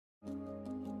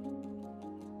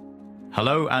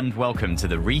Hello and welcome to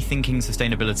the Rethinking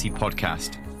Sustainability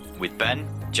podcast with Ben,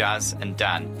 Jazz and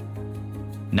Dan.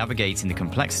 Navigating the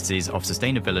complexities of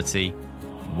sustainability,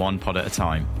 one pod at a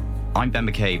time. I'm Ben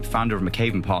McCabe, founder of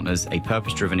McCabe & Partners, a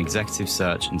purpose-driven executive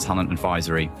search and talent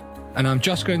advisory. And I'm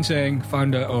Josh Grinseng,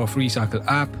 founder of Recycle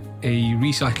App, a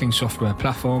recycling software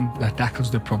platform that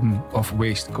tackles the problem of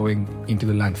waste going into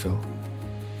the landfill.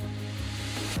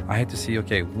 I had to see,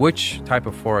 which type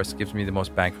of forest gives me the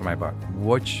most bang for my buck?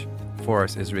 Which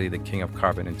forest is really the king of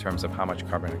carbon in terms of how much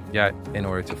carbon I can get in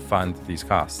order to fund these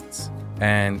costs?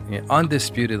 And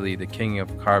undisputedly, the king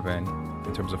of carbon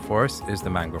in terms of forest is the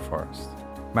mangrove forest.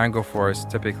 Mangrove forests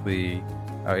typically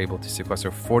are able to sequester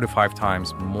 4 to 5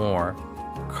 times more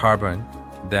carbon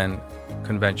than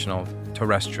conventional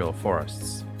terrestrial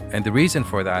forests. And the reason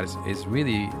for that is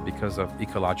really because of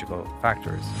ecological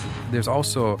factors. There's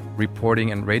also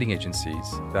reporting and rating agencies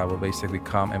that will basically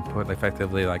come and put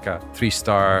effectively like a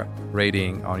 3-star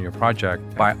rating on your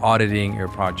project by auditing your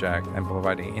project and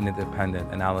providing independent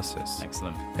analysis.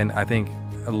 Excellent. And I think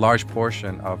a large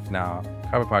portion of now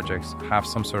carbon projects have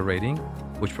some sort of rating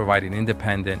which provide an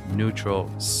independent, neutral,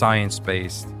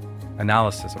 science-based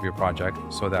analysis of your project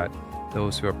so that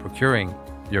those who are procuring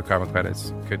your carbon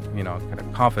credits could, kind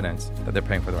of confidence that they're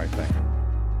paying for the right thing.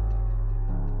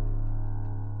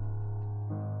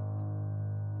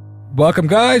 Welcome,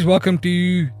 guys. Welcome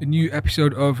to the new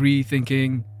episode of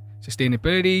Rethinking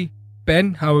Sustainability.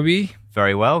 Ben, how are we?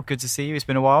 Very well. Good to see you. It's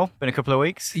been a while. Been a couple of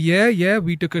weeks. Yeah.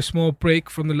 We took a small break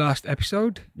from the last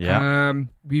episode. Yeah.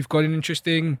 We've got an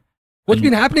interesting... What's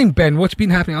been happening, Ben? What's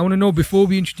been happening? I want to know, before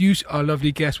we introduce our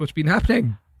lovely guest, what's been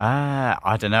happening?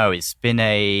 I don't know. It's been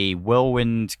a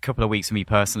whirlwind couple of weeks for me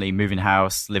personally, moving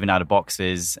house, living out of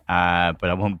boxes. But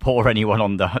I won't bore anyone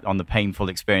on the painful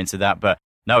experience of that. But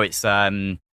no, it's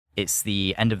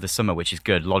the end of the summer, which is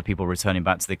good. A lot of people returning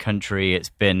back to the country. It's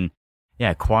been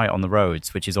quiet on the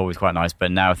roads, which is always quite nice. But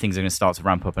now things are going to start to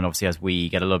ramp up, and obviously as we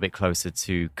get a little bit closer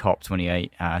to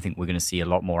COP28, I think we're going to see a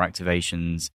lot more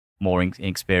activations, more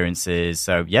experiences.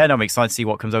 So I'm excited to see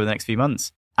what comes over the next few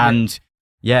months. And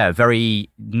very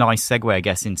nice segue, I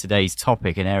guess, in today's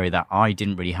topic, an area that I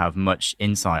didn't really have much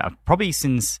insight. I've probably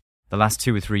since the last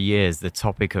 2 or 3 years, the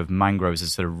topic of mangroves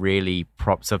has sort of really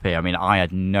propped up here. I mean, I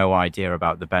had no idea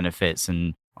about the benefits,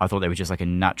 and I thought they were just like a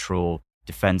natural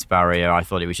defense barrier. I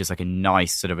thought it was just like a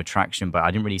nice sort of attraction, but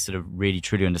I didn't really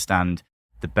truly understand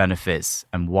the benefits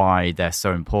and why they're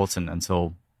so important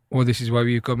until... Well, this is why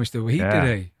we've got Mr. Vahid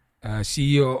today,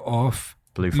 CEO of...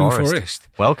 Blue Forest.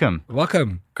 Welcome.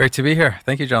 Great to be here.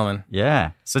 Thank you, gentlemen.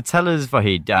 Yeah. So tell us,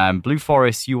 Vahid, Blue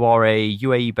Forest, you are a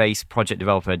UAE-based project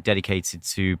developer dedicated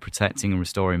to protecting and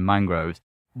restoring mangroves.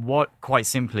 What quite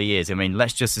simply is,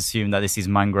 let's just assume that this is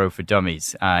mangrove for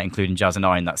dummies, including Jazz and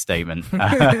I in that statement.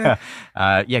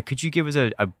 Could you give us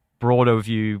a broad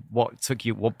overview?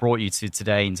 What brought you to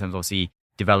today in terms of obviously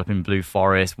developing Blue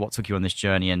Forest? What took you on this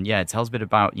journey? And tell us a bit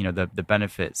about, the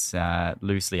benefits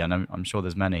loosely. And I'm sure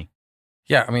there's many.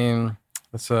 Yeah,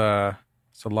 it's a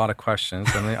lot of questions.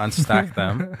 Let me unstack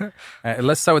them.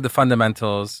 Let's start with the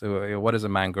fundamentals. What is a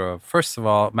mangrove? First of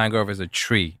all, mangrove is a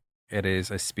tree. It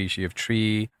is a species of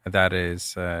tree that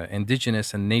is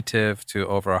indigenous and native to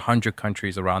over 100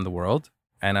 countries around the world.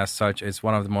 And as such, it's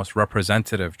one of the most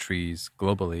representative trees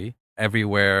globally.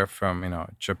 Everywhere from,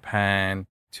 Japan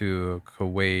to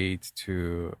Kuwait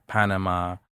to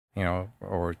Panama,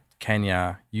 or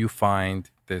Kenya, you find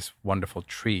this wonderful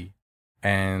tree.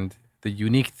 And the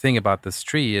unique thing about this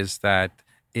tree is that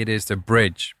it is the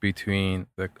bridge between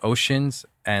the oceans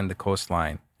and the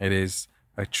coastline. It is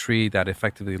a tree that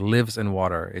effectively lives in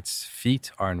water. Its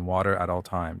feet are in water at all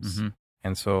times. Mm-hmm.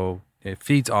 And so it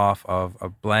feeds off of a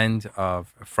blend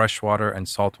of fresh water and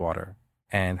salt water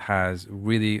and has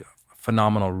really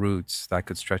phenomenal roots that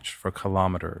could stretch for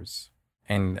kilometers.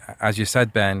 And as you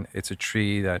said, Ben, it's a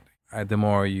tree that the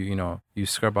more you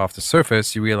scrub off the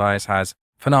surface, you realize has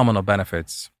phenomenal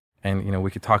benefits. And,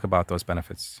 we could talk about those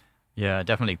benefits. Yeah,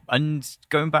 definitely. And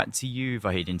going back to you,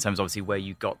 Vahid, in terms of obviously where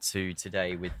you got to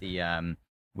today with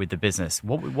the business,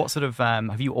 what sort of,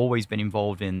 have you always been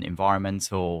involved in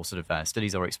environmental sort of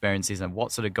studies or experiences? And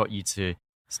what sort of got you to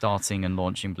starting and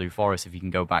launching Blue Forest, if you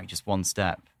can go back just one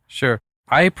step? Sure.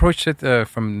 I approached it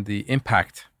from the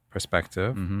impact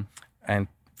perspective and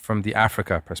from the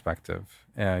Africa perspective.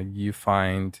 You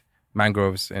find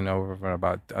mangroves in over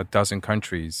about a dozen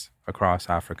countries across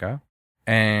Africa.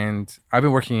 And I've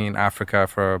been working in Africa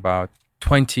for about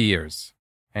 20 years.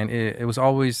 And it was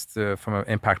always, from an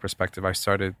impact perspective, I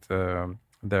started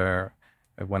there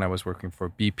when I was working for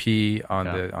BP on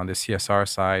the CSR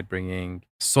side, bringing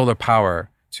solar power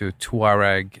to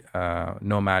Tuareg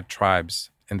nomad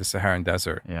tribes in the Saharan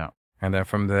desert. Yeah. And then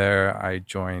from there, I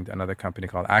joined another company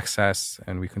called Access,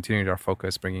 and we continued our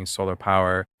focus bringing solar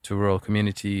power to rural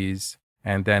communities.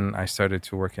 And then I started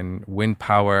to work in wind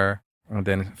power, and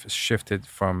then shifted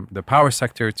from the power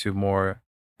sector to more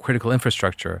critical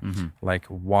infrastructure like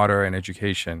water and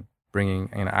education, bringing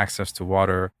access to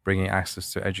water, bringing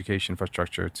access to education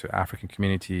infrastructure to African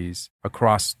communities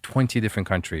across 20 different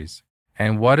countries.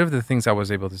 And one of the things I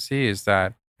was able to see is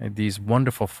that these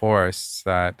wonderful forests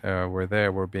that were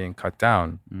there were being cut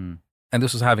down. And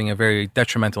this was having a very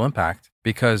detrimental impact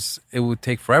because it would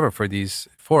take forever for these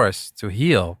forests to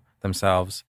heal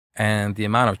themselves. And the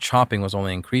amount of chopping was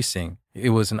only increasing.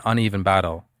 It was an uneven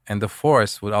battle. And the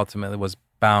forest was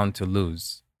bound to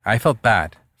lose. I felt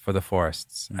bad for the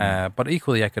forests. But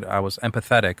equally, I was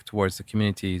empathetic towards the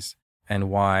communities and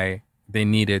why they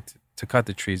needed to cut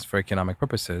the trees for economic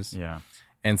purposes. Yeah.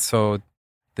 And so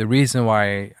the reason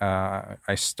why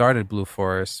I started Blue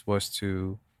Forest was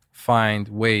to find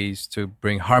ways to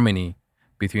bring harmony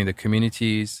between the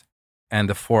communities and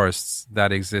the forests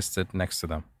that existed next to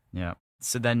them. Yeah.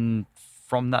 So then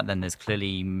from that, then there's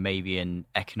clearly maybe an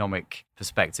economic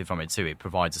perspective from it too. It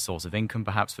provides a source of income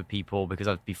perhaps for people because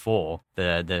before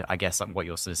I guess what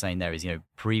you're sort of saying there is,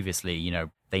 previously,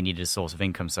 they needed a source of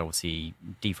income. So obviously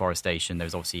deforestation,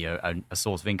 there's obviously a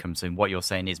source of income. So what you're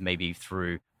saying is maybe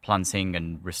through planting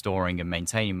and restoring and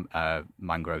maintaining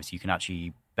mangroves, you can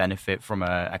actually benefit from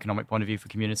an economic point of view for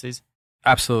communities?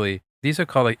 Absolutely. These are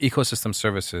called like ecosystem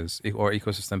services or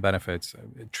ecosystem benefits.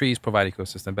 Trees provide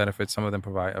ecosystem benefits. Some of them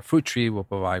provide, a fruit tree will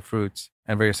provide fruits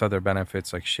and various other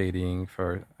benefits like shading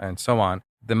and so on.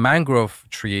 The mangrove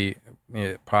tree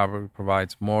probably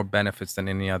provides more benefits than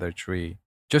any other tree.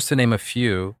 Just to name a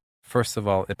few, first of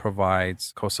all, it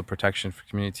provides coastal protection for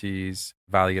communities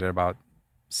valued at about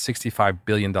 $65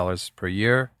 billion per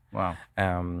year. Wow.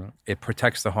 It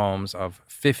protects the homes of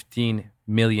 15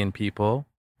 million people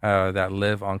that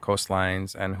live on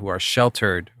coastlines and who are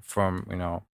sheltered from,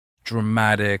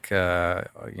 dramatic,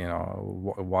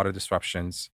 water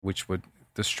disruptions, which would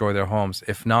destroy their homes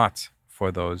if not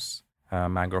for those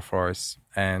mangrove forests.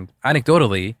 And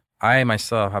anecdotally, I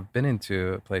myself have been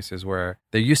into places where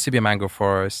there used to be a mangrove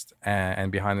forest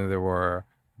and behind them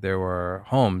there were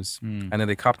homes, and then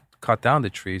they cut down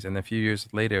the trees, and a few years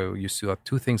later you saw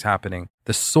two things happening.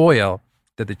 The soil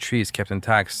that the trees kept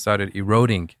intact started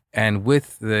eroding, and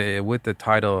with the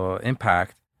tidal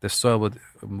impact, the soil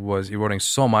was eroding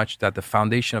so much that the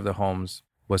foundation of the homes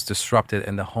was disrupted,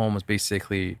 and the homes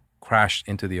basically crashed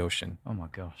into the ocean. Oh my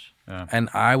gosh! Yeah. And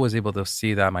I was able to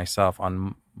see that myself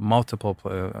in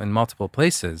multiple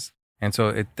places, and so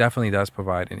it definitely does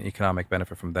provide an economic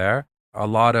benefit from there. A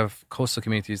lot of coastal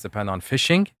communities depend on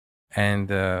fishing, and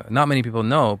not many people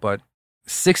know, but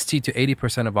 60 to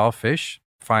 80% of all fish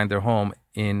find their home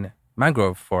in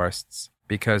mangrove forests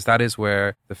because that is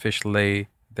where the fish lay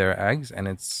their eggs, and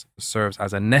it serves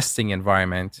as a nesting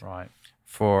environment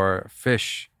for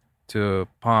fish to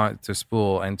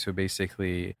spool and to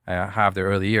basically have their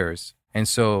early years. And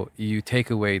so you take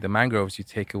away the mangroves, you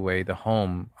take away the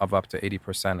home of up to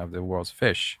 80% of the world's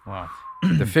fish. Wow.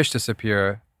 The fish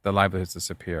disappear, the livelihoods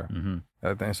disappear.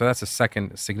 So that's a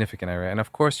second significant area. And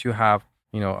of course, you have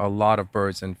a lot of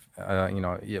birds and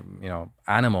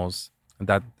animals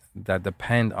that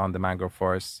depend on the mangrove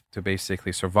forests to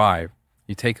basically survive.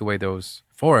 You take away those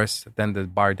forests, then the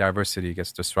biodiversity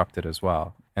gets disrupted as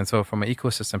well. And so, from an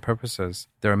ecosystem purposes,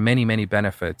 there are many, many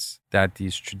benefits that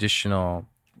these traditional,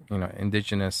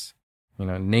 indigenous,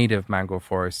 native mangrove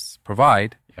forests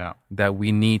provide that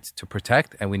we need to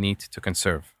protect and we need to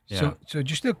conserve. Yeah. So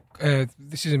just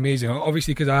this is amazing.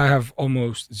 Obviously, because I have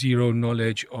almost zero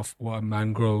knowledge of what a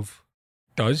mangrove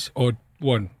does, or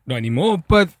not anymore.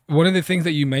 But one of the things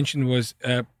that you mentioned was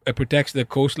it protects the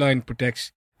coastline,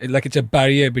 like it's a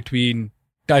barrier between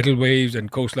tidal waves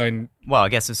and coastline. Well, I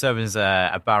guess it serves as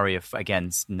a barrier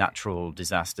against natural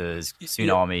disasters,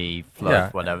 tsunami,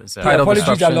 flood, whatever. So,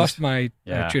 apologies, I lost my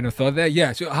train of thought there.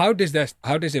 Yeah. So how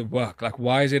does it work? Like,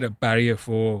 why is it a barrier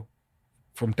from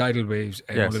tidal waves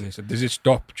and all of this? Does it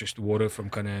stop just water from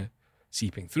kind of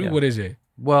seeping through? What is it?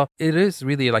 Well, it is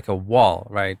really like a wall,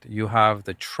 right? You have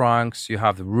the trunks, you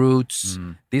have the roots.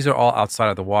 These are all outside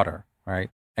of the water, right?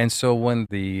 And so when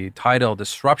the tidal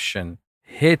disruption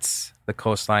hits the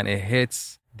coastline, it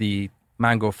hits the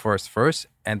mangrove forest first,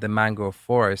 and the mangrove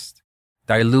forest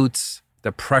dilutes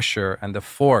the pressure and the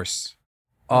force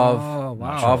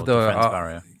of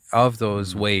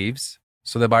those waves,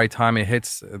 so that by the time it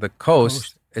hits the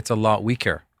coast, it's a lot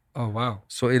weaker. Oh, wow.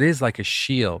 So it is like a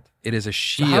shield. It is a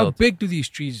shield. So how big do these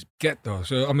trees get, though?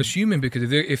 So I'm assuming,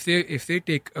 because if they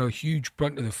take a huge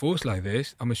brunt of the force like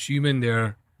this, I'm assuming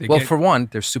for one,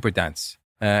 they're super dense.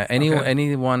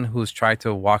 Anyone who's tried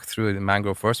to walk through the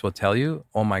mangrove forest will tell you,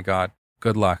 oh my God,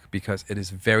 good luck, because it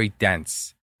is very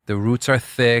dense. The roots are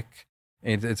thick,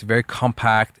 it's very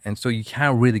compact, and so you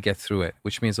can't really get through it,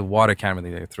 which means the water can't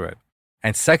really get through it.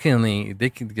 And secondly, they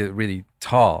can get really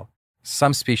tall.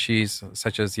 Some species,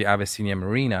 such as the Avicennia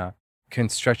marina, can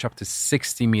stretch up to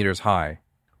 60 meters high.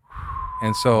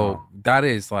 And so that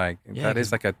is like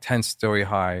a 10-story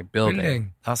high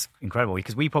building. That's incredible,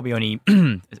 because we probably only,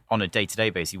 on a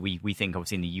day-to-day basis, we think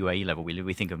obviously in the UAE level,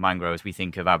 we think of mangroves, we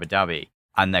think of Abu Dhabi,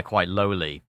 and they're quite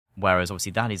lowly. Whereas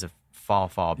obviously that is a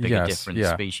far bigger different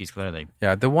species, clearly.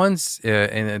 Yeah, the ones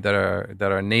that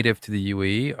are native to the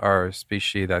UAE are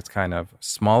species that's kind of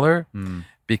smaller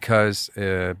because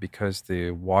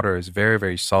the water is very,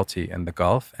 very salty in the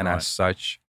Gulf, and as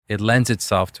such, it lends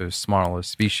itself to smaller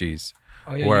species.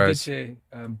 Oh yeah, whereas, you did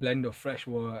say blend of fresh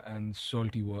water and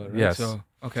salty water. Right? Yes. So,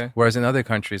 okay. Whereas in other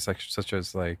countries, such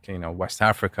as West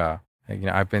Africa,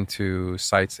 I've been to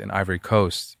sites in Ivory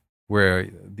Coast where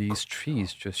these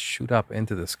trees just shoot up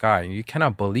into the sky. You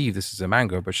cannot believe this is a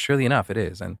mangrove, but surely enough, it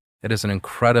is, and it is an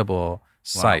incredible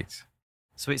sight. Wow.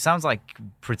 So it sounds like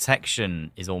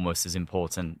protection is almost as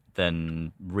important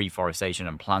than reforestation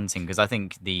and planting, because I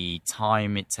think the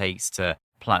time it takes to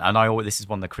plant, and this is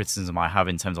one of the criticisms I have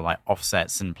in terms of like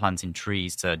offsets and planting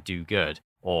trees to do good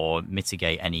or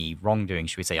mitigate any wrongdoing,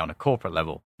 should we say, on a corporate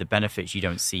level, the benefits you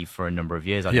don't see for a number of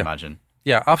years, I'd imagine.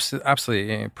 Yeah,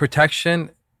 absolutely.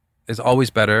 Protection is always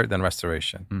better than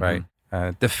restoration, right?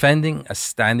 Defending a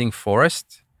standing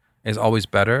forest is always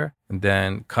better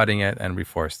than cutting it and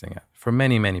reforesting it for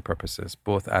many, many purposes,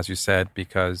 both, as you said,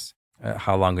 because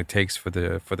how long it takes for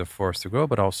the forest to grow,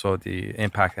 but also the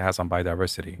impact it has on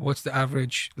biodiversity. What's the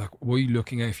average, like, what are you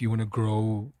looking at if you want to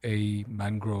grow a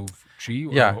mangrove tree?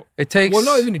 It takes... Well,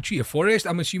 not even a tree, a forest,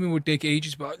 I'm assuming would take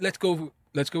ages, but let's go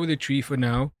with a tree for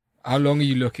now. How long are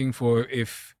you looking for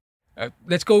if...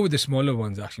 let's go with the smaller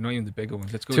ones, actually, not even the bigger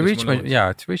ones. Let's go with the smaller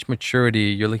ones. To reach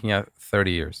maturity, you're looking at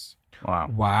 30 years.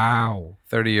 Wow.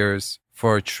 30 years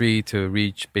for a tree to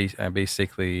reach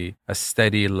basically a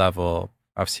steady level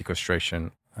of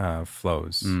sequestration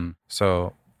flows.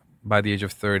 So by the age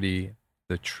of 30,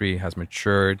 the tree has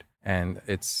matured and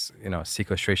its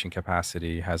sequestration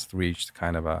capacity has reached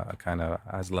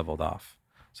has leveled off.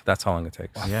 So that's how long it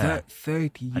takes. Wow,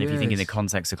 30 years. And if you think in the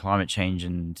context of climate change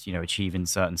and achieving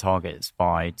certain targets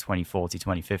by 2040,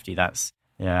 2050, that's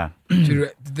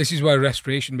This is why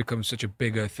restoration becomes such a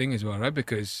bigger thing as well, right?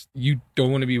 Because you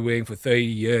don't want to be waiting for 30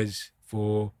 years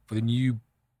for the new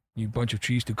bunch of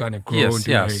trees to kind of grow.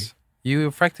 Yes. You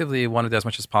effectively want to do as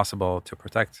much as possible to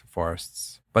protect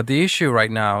forests. But the issue right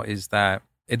now is that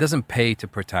it doesn't pay to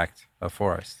protect a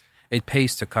forest. It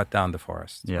pays to cut down the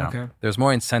forest. Yeah. Okay. There's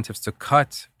more incentives to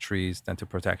cut trees than to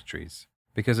protect trees,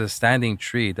 because a standing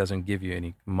tree doesn't give you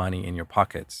any money in your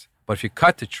pockets. But if you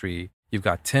cut the tree, you've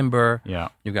got timber,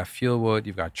 you've got fuel wood,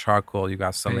 you've got charcoal, you've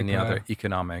got so many other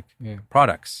economic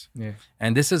products. Yeah.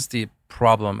 And this is the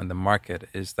problem in the market,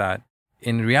 is that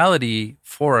in reality,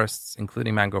 forests,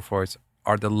 including mangrove forests,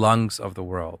 are the lungs of the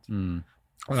world.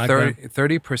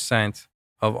 30%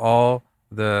 of all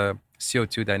the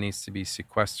CO2 that needs to be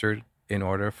sequestered in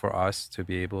order for us to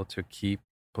be able to keep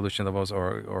pollution levels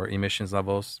or emissions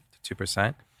levels to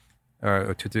 2%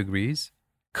 or 2 degrees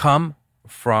come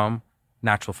from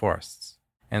natural forests.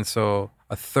 And so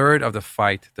a third of the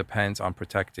fight depends on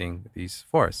protecting these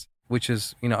forests, which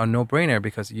is, a no-brainer,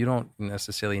 because you don't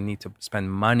necessarily need to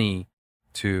spend money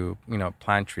to,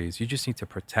 plant trees. You just need to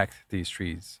protect these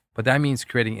trees. But that means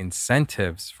creating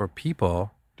incentives for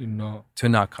people to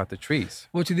not cut the trees.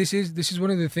 Well, so this is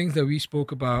one of the things that we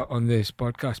spoke about on this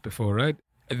podcast before, right?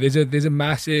 There's a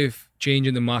massive change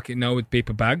in the market now with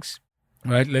paper bags.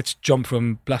 Right, let's jump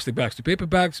from plastic bags to paper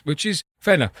bags, which is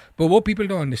fair enough. But what people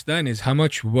don't understand is how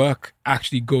much work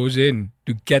actually goes in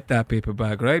to get that paper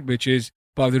bag, right? Which is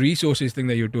part of the resources thing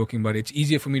that you're talking about. It's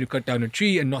easier for me to cut down a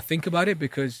tree and not think about it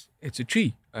because it's a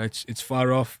tree. It's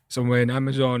far off somewhere in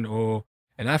Amazon or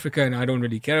in Africa, and I don't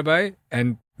really care about it.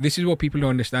 And this is what people don't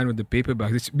understand with the paper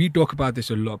bags. We talk about this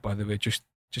a lot, by the way, just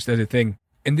as a thing.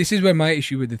 And this is where my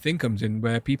issue with the thing comes in,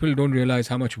 where people don't realize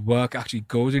how much work actually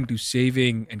goes into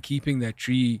saving and keeping that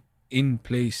tree in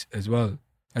place as well.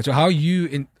 And so how's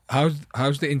the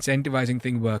incentivizing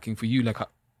thing working for you? Like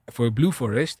for a blue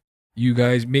forest, you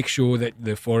guys make sure that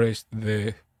the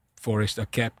forests are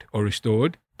kept or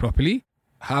restored properly.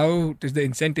 How does the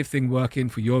incentive thing work in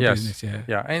for your business?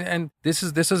 Yeah. And this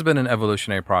has been an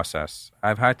evolutionary process.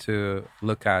 I've had to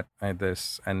look at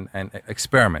this and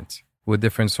experiment with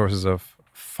different sources of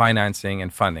financing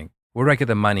and funding. Where do I get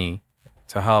the money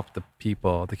to help the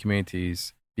people, the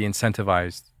communities, be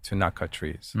incentivized to not cut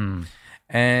trees.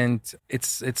 And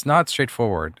it's not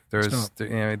straightforward. There's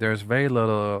very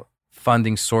little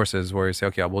funding sources where you say,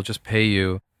 okay, we'll just pay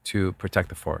you to protect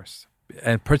the forest,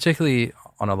 and particularly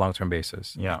on a long-term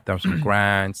basis. Yeah. There are some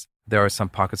grants. There are some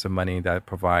pockets of money that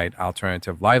provide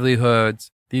alternative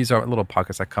livelihoods. These are little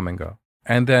pockets that come and go.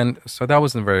 And then, so that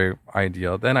wasn't very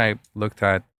ideal. Then I looked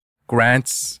at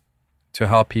grants to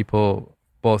help people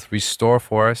both restore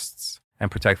forests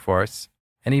and protect forests.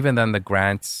 And even then, the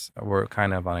grants were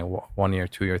kind of on a 1 year,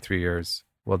 2 year, 3 years.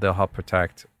 Well, they'll help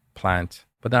protect, plant.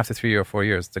 But then after 3 or 4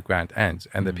 years, the grant ends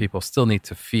and the people still need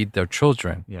to feed their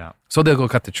children. Yeah. So they'll go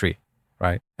cut the tree,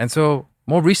 right? And so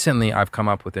more recently, I've come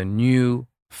up with a new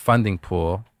funding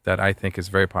pool that I think is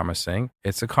very promising.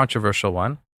 It's a controversial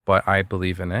one, but I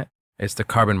believe in it. It's the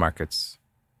carbon markets.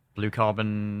 Blue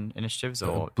carbon initiatives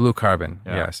or Blue carbon,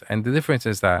 Yeah. yes. And the difference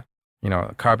is that,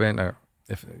 carbon,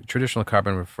 if traditional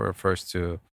carbon refers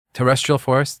to terrestrial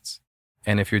forests,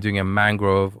 and if you're doing a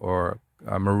mangrove or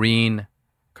a marine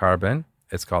carbon,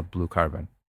 it's called blue carbon.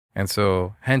 And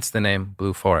so hence the name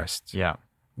Blue Forest. Yeah.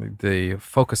 The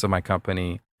focus of my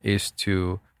company is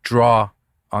to draw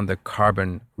on the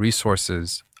carbon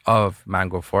resources of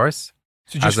mangrove forests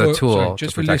as a tool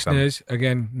just to for protect them. listeners,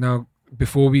 again, now,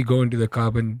 before we go into the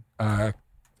carbon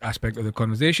aspect of the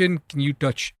conversation, can you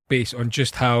touch base on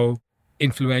just how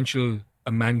influential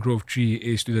a mangrove tree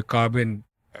is to the carbon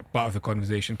part of the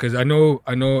conversation? Because I know.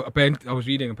 Apparently, I was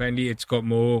reading. Apparently, it's got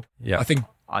more. Yeah. I think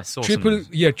I saw triple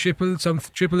some,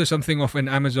 or something of an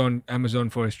Amazon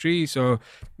forest tree. So,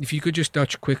 if you could just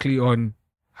touch quickly on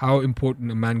how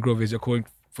important a mangrove is according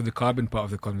for the carbon part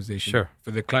of the conversation, Sure.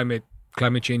 for the climate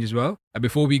change as well.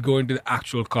 Before we go into the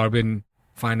actual carbon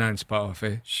finance part of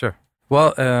it. Sure.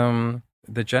 Well,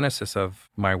 the genesis of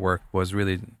my work was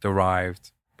really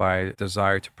derived by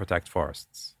desire to protect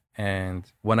forests. And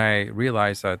when I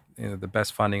realized that the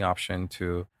best funding option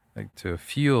to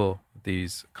fuel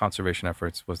these conservation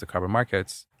efforts was the carbon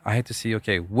markets, I had to see,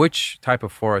 okay, which type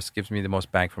of forest gives me the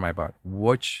most bang for my buck?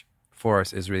 Which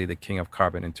forest is really the king of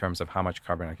carbon in terms of how much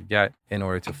carbon I could get in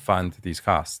order to fund these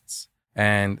costs?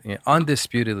 And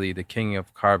undisputedly, the king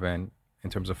of carbon in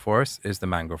terms of forest is the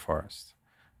mangrove forest.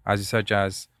 As you said,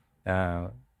 Jazz,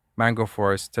 mangrove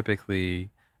forests typically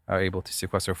are able to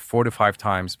sequester 4 to 5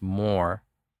 times more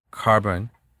carbon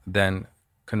than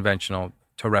conventional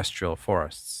terrestrial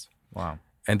forests. Wow.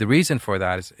 And the reason for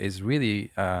that is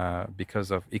really because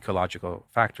of ecological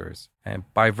factors. And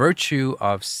by virtue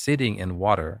of sitting in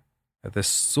water, the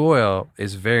soil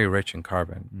is very rich in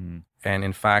carbon. And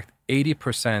in fact,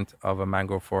 80% of a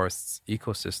mangrove forest's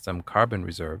ecosystem carbon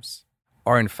reserves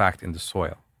are in fact in the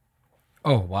soil.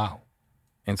 Oh, wow.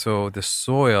 And so the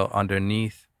soil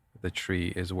underneath the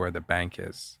tree is where the bank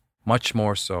is, much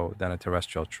more so than a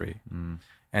terrestrial tree.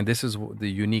 And this is the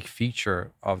unique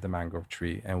feature of the mangrove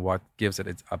tree and what gives it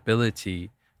its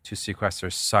ability to sequester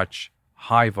such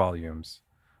high volumes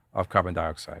of carbon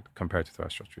dioxide compared to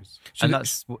terrestrial trees. And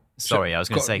that's, sorry, I was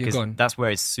going to say, go because on. that's where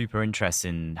it's super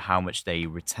interesting how much they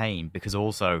retain, because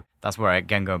also that's where,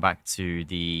 again, going back to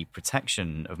the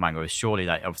protection of mangroves, surely,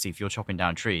 like, obviously, if you're chopping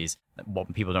down trees,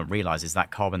 what people don't realize is that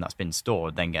carbon that's been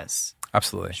stored then gets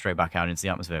Absolutely. straight back out into the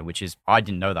atmosphere, which is, I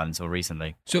didn't know that until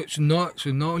recently. So not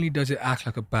only does it act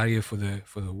like a barrier for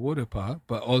the water part,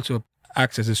 but also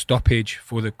acts as a stoppage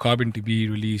for the carbon to be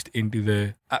released into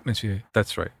the atmosphere.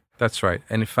 That's right. That's right.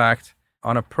 And in fact,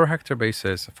 on a per hectare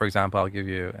basis, for example, I'll give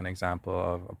you an example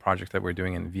of a project that we're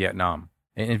doing in Vietnam.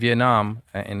 In Vietnam,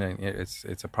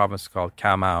 it's a province called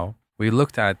Cà Mau. We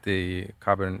looked at the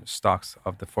carbon stocks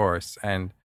of the forests,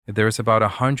 and there's about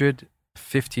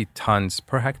 150 tons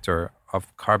per hectare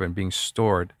of carbon being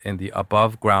stored in the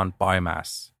above ground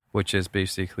biomass, which is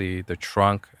basically the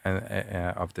trunk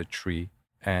of the tree.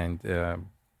 And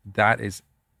that is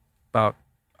about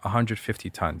 150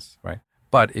 tons, right?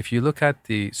 But if you look at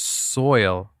the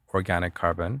soil organic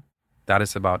carbon, that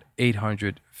is about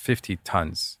 850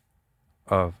 tons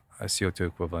of a CO2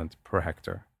 equivalent per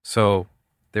hectare. So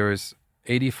there is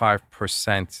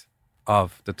 85%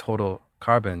 of the total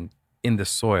carbon in the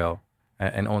soil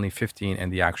and only 15 in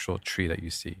the actual tree that you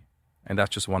see. And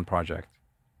that's just one project.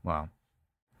 Wow.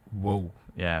 Whoa.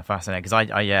 Yeah, fascinating. Because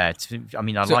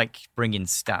I like bringing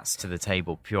stats to the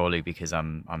table purely because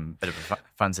I'm a bit of a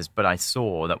fan of this. But I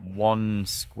saw that 1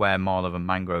 square mile of a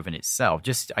mangrove in itself,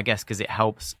 just I guess because it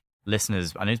helps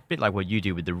listeners, and it's a bit like what you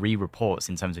do with the reports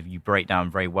in terms of you break down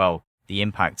very well the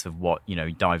impact of what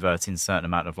diverting certain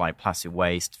amount of like plastic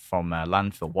waste from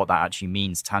landfill, what that actually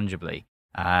means tangibly.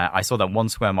 I saw that 1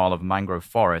 square mile of a mangrove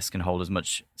forest can hold as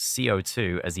much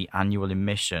CO2 as the annual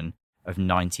emission of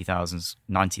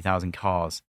 90,000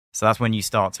 cars. So that's when you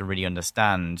start to really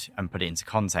understand and put it into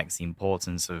context the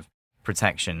importance of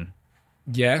protection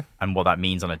Yeah. and what that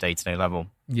means on a day-to-day level.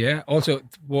 Yeah. Also,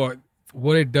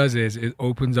 what it does is it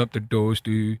opens up the doors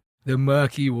to the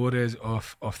murky waters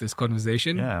of this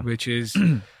conversation, Yeah. which is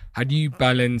how do you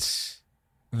balance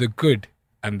the good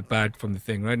and the bad from the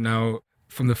thing, right? Now,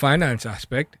 from the finance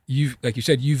aspect, like you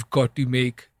said, you've got to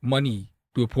make money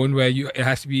to a point where it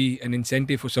has to be an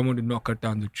incentive for someone to not cut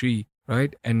down the tree,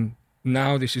 right? And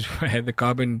now this is where the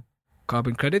carbon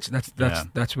credits,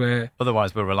 that's where...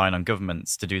 Otherwise, we're relying on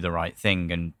governments to do the right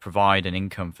thing and provide an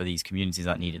income for these communities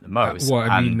that need it the most.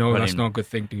 That's not a good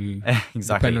thing to exactly.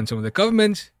 depend on some of the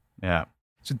governments. Yeah.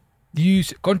 So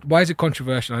why is it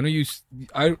controversial? I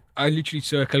know I literally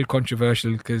circled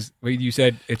controversial because you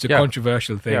said it's a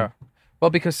controversial thing. Yeah. Well,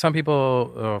 because some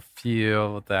people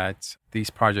feel that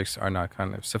these projects are not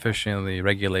kind of sufficiently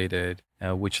regulated,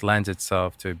 which lends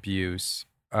itself to abuse.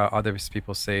 Other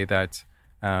people say that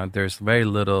there's very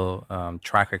little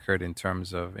track record in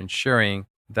terms of ensuring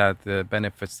that the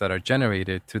benefits that are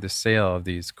generated through the sale of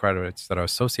these credits that are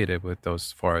associated with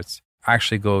those forests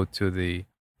actually go to the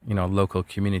local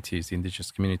communities, the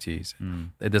indigenous communities.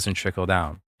 It doesn't trickle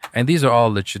down. And these are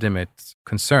all legitimate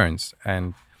concerns.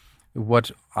 And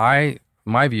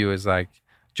my view is like,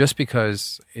 just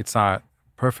because it's not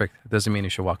perfect doesn't mean you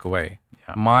should walk away.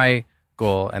 Yeah. My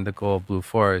goal and the goal of Blue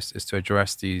Forest is to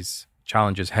address these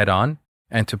challenges head on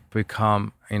and to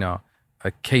become,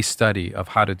 a case study of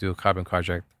how to do a carbon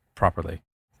project properly.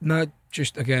 Not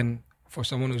just, again, for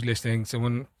someone who's listening,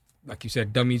 someone, like you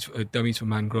said, dummies for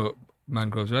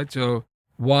mangroves, right? So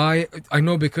why? I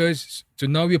know because, so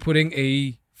now we're putting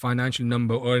a financial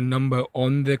number or a number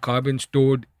on the carbon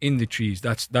stored in the trees.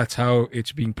 That's how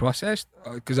it's being processed.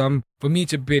 Because for me,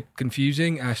 it's a bit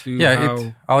confusing as to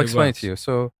how I'll explain it to you.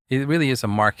 So it really is a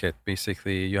market.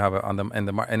 Basically, you have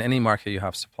in any market you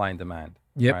have supply and demand.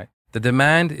 Yep. Right? The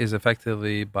demand is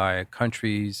effectively by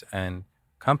countries and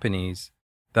companies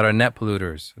that are net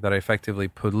polluters, that are effectively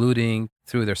polluting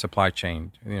through their supply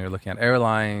chain. You're looking at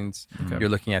airlines, you're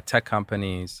looking at tech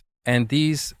companies. And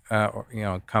these,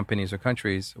 companies or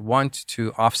countries want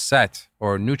to offset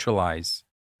or neutralize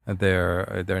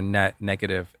their net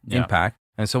negative impact.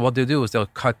 And so what they'll do is they'll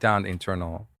cut down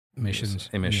internal emissions.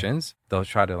 Yeah. They'll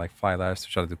try to fly less,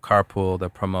 try to do carpool, they'll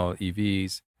promote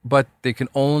EVs, but they can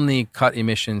only cut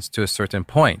emissions to a certain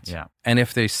point. Yeah. And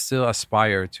if they still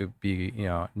aspire to be,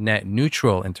 net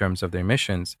neutral in terms of their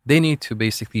emissions, they need to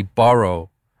basically borrow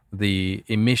the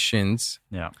emissions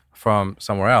from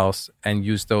somewhere else and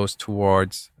use those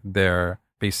towards their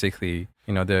basically,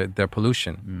 their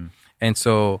pollution. And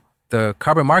so the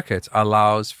carbon market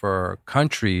allows for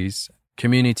countries,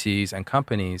 communities, and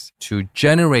companies to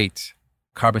generate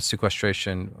carbon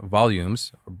sequestration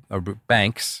volumes or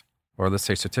banks, or let's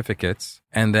say certificates,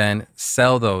 and then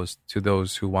sell those to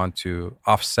those who want to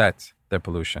offset their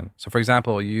pollution. So for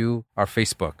example, you are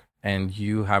Facebook, and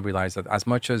you have realized that as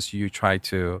much as you try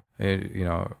to,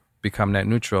 become net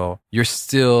neutral, you're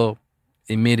still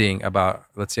emitting about,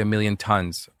 let's say, 1 million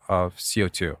tons of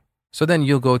CO2. So then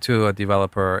you'll go to a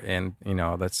developer in,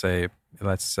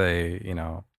 let's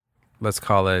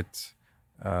call it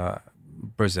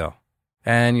Brazil.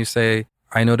 And you say,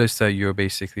 I noticed that you're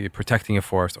basically protecting a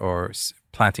forest or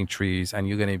planting trees, and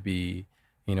you're going to be,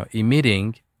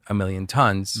 emitting 1 million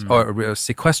tons or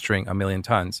sequestering 1 million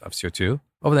tons of CO2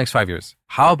 over the next 5 years.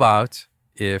 How about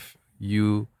if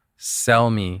you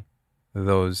sell me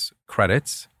those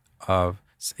credits of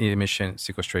emission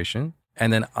sequestration,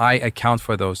 and then I account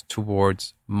for those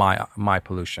towards my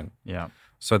pollution? Yeah.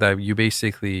 So that you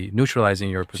basically neutralizing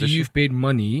your position. So you've paid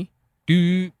money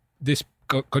to this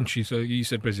country. So you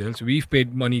said Brazil. So we've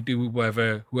paid money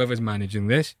to whoever's managing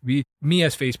this. Me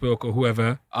as Facebook or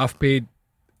whoever, I've paid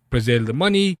Brazil the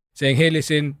money, saying, hey,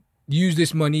 listen, use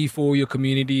this money for your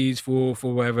communities, for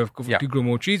whatever, to grow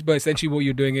more trees. But essentially what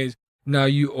you're doing is now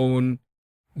you own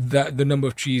the number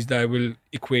of trees that will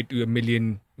equate to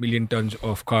 1 million tons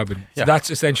of carbon. So that's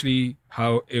essentially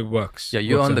how it works. Yeah,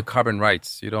 you own the carbon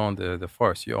rights. You don't own the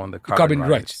forest. You own the carbon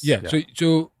rights. Yeah.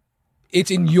 So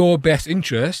it's in your best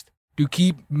interest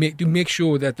to make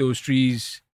sure that those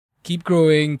trees keep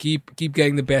growing, keep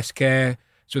getting the best care,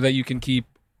 so that you can keep,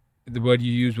 the word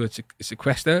you use was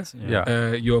sequester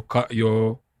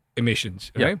your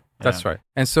emissions. Right? That's right.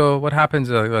 And so what happens?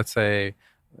 Let's say,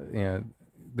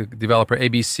 the developer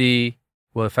ABC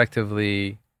will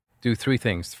effectively do 3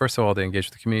 things. First of all, they engage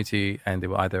with the community, and they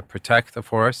will either protect the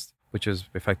forest, which is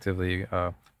effectively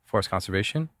a forest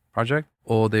conservation project,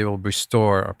 or they will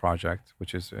restore a project,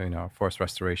 which is a forest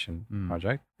restoration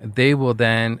project. They will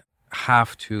then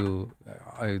have to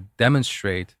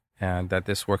demonstrate and that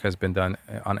this work has been done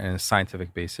on a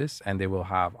scientific basis, and they will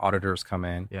have auditors come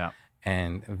in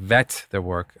and vet their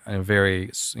work in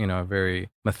a very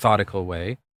methodical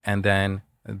way, and then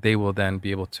they will then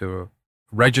be able to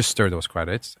register those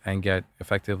credits and get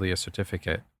effectively a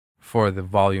certificate for the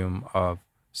volume of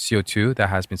CO2 that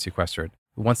has been sequestered.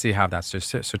 Once they have that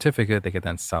certificate, they can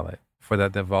then sell it for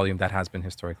the volume that has been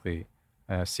historically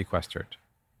sequestered.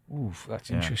 Oof, that's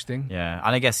interesting. Yeah,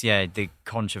 and I guess, the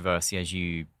controversy as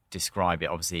you describe it,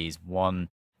 obviously, is one,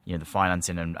 the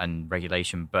financing and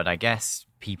regulation, but I guess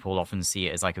people often see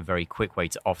it as like a very quick way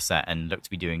to offset and look to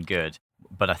be doing good.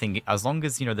 But I think as long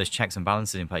as, there's checks and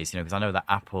balances in place, because I know that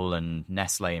Apple and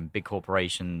Nestle and big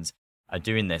corporations are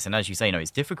doing this. And as you say,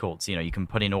 it's difficult. You can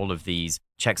put in all of these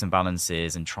checks and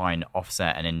balances and try and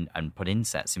offset and put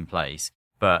insets in place.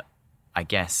 But I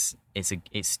guess it's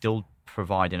still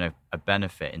providing a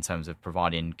benefit in terms of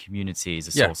providing communities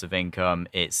a source of income.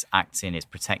 It's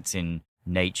protecting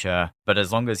nature. But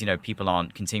as long as, people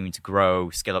aren't continuing to grow,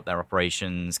 scale up their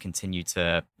operations, continue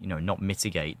to, not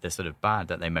mitigate the sort of bad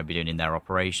that they may be doing in their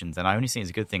operations. And I only see it as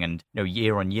a good thing. And,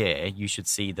 year on year, you should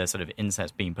see the sort of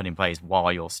insets being put in place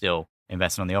while you're still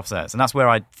investing on the offsets. And that's where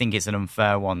I think it's an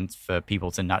unfair one for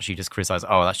people to naturally just criticize,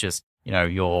 oh, that's just,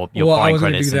 you're buying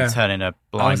credits and turning a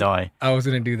blind eye. I was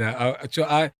going to do that.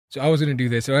 I was going to do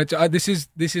this. Right? So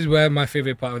this is where my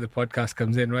favorite part of the podcast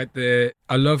comes in, right?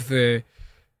 I love the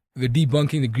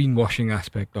debunking the greenwashing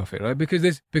aspect of it, right? Because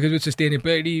with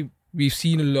sustainability, we've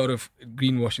seen a lot of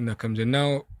greenwashing that comes in.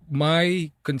 Now,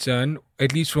 my concern,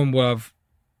 at least from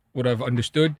what I've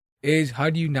understood, is how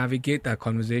do you navigate that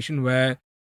conversation where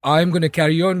I'm going to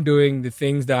carry on doing the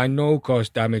things that I know cause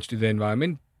damage to the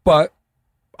environment, but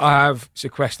I have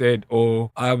sequestered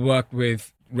or I worked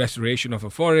with restoration of a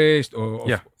forest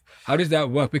how does that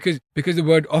work? Because the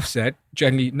word offset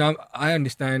generally, now I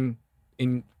understand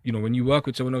when you work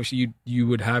with someone, obviously you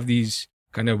would have these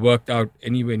kind of worked out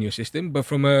anyway in your system, but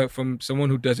from someone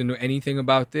who doesn't know anything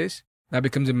about this, that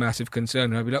becomes a massive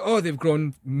concern. I'd be like, oh, they've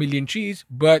grown a million trees,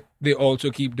 but they also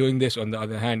keep doing this on the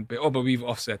other hand. But we've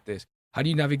offset this. How do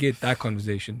you navigate that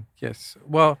conversation? Yes.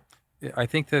 Well, I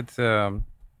think that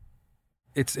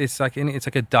it's like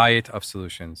a diet of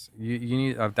solutions. You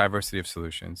need a diversity of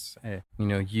solutions.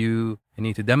 You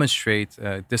need to demonstrate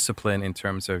discipline in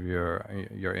terms of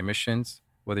your emissions,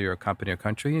 whether you're a company or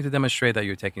country. You need to demonstrate that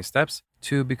you're taking steps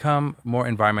to become more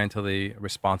environmentally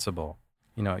responsible.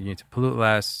 You need to pollute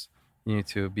less. You need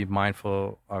to be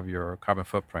mindful of your carbon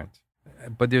footprint.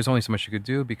 But there's only so much you could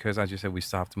do because, as you said, we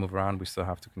still have to move around. We still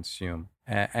have to consume.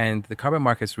 And the carbon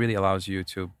markets really allows you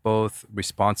to both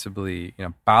responsibly,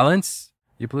 balance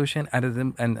your pollution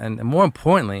and more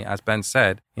importantly, as Ben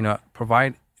said,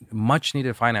 provide much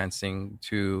needed financing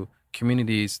to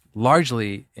communities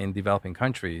largely in developing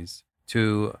countries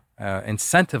to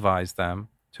incentivize them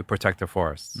to protect their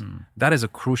forests. That is a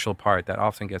crucial part that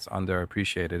often gets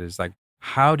underappreciated. Is like,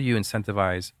 how do you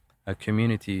incentivize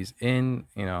communities in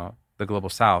the global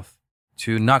south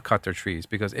to not cut their trees?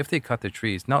 Because if they cut their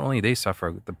trees, not only they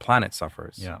suffer, the planet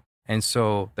suffers. Yeah. And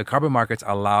so the carbon markets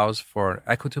allows for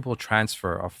equitable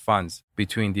transfer of funds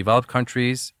between developed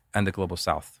countries and the global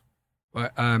south. Well,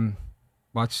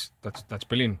 that's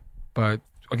brilliant. But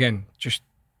again, just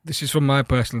this is from my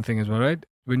personal thing as well, right?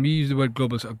 When we use the word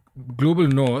global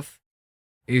north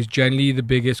is generally the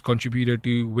biggest contributor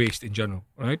to waste in general,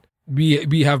 right?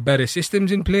 We have better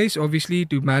systems in place, obviously,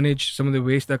 to manage some of the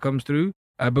waste that comes through.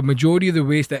 But majority of the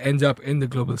waste that ends up in the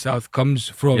global south comes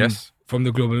from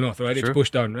the global north, right? Sure. It's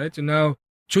pushed down, right? So now,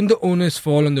 shouldn't the onus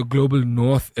fall on the global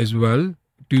north as well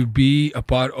to be a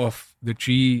part of the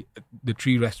tree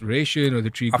restoration or the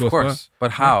tree growth? Of course,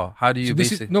 but how? How do you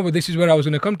but this is where I was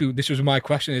going to come to. This was my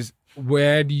question: is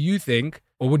where do you think,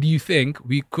 or what do you think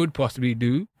we could possibly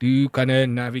do to kind of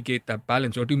navigate that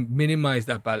balance or to minimize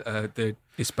that the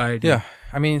disparity? Yeah,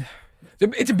 I mean,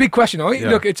 it's a big question.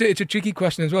 Look, it's a tricky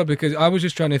question as well because I was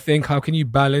just trying to think how can you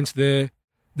balance the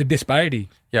disparity.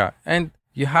 Yeah, and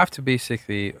you have to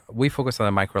we focus on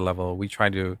the micro level. We try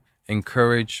to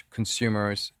encourage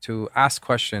consumers to ask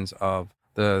questions of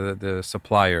the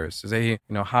suppliers. Say,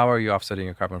 how are you offsetting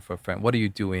your carbon footprint? What are you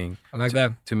doing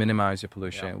to minimize your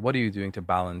pollution? Yeah. What are you doing to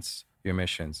balance your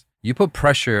emissions? You put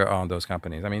pressure on those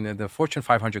companies. I mean, the Fortune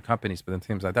 500 companies, but it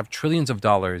seems like they have trillions of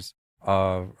dollars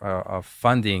of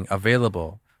funding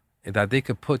available that they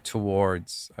could put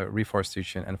towards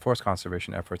reforestation and forest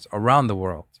conservation efforts around the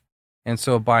world. And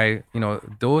so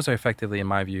those are effectively, in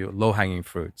my view, low-hanging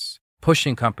fruits,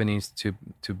 pushing companies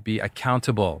to be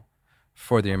accountable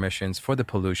for the emissions, for the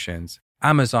pollutions.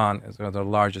 Amazon is one of the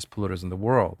largest polluters in the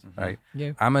world, right?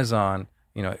 Yeah. Amazon,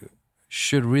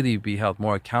 should really be held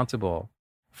more accountable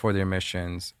for their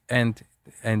emissions and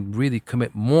really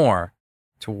commit more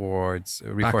towards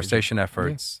reforestation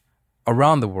efforts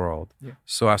around the world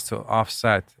so as to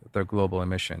offset their global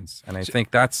emissions. And I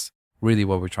think that's really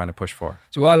what we're trying to push for.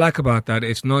 So what I like about that,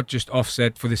 it's not just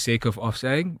offset for the sake of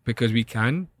offsetting, because we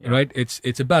can, right?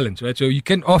 It's a balance, right? So you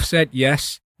can offset,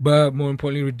 yes, but more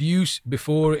importantly, reduce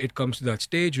before it comes to that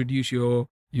stage. Reduce your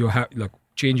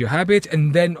change your habits,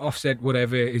 and then offset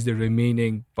whatever is the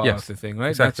remaining part of the thing, right?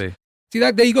 Exactly.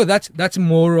 There you go. That's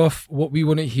more of what we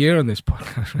want to hear on this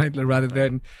podcast, right? Rather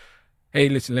than, hey,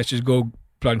 listen, let's just go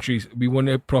plant trees. We want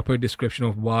a proper description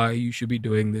of why you should be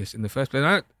doing this in the first place.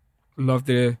 I love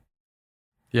the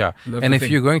and if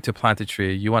you're going to plant a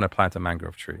tree, you want to plant a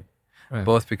mangrove tree,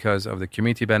 both because of the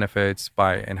community benefits,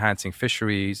 by enhancing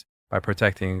fisheries, by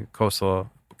protecting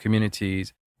coastal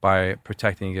communities, by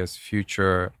protecting against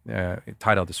future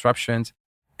tidal disruptions,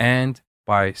 and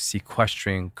by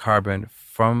sequestering carbon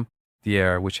from the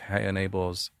air, which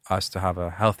enables us to have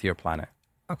a healthier planet.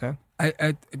 Okay.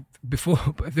 Before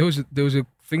there was a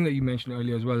thing that you mentioned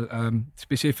earlier as well,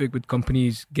 specific with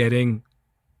companies getting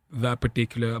that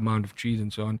particular amount of trees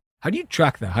and so on. How do you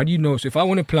track that? How do you know? So if I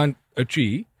want to plant a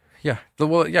tree,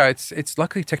 it's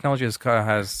luckily technology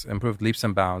has improved leaps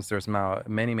and bounds. There's now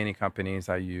many companies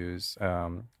that use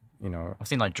I've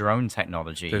seen like drone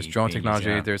technology. There's drone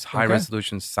technology. There's high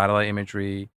resolution satellite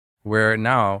imagery. Where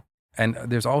now, and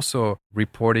there's also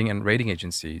reporting and rating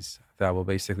agencies that will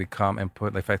basically come and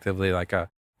put effectively like a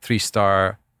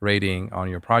 3-star rating on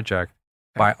your project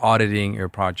by auditing your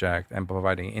project and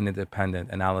providing independent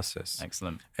analysis.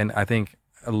 Excellent. And I think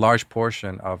a large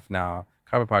portion of now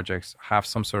carbon projects have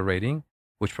some sort of rating,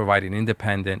 which provide an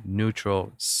independent,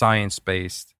 neutral,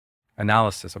 science-based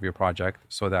analysis of your project,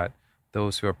 so that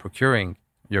those who are procuring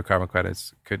your carbon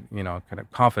credits could, kind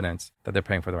of confidence that they're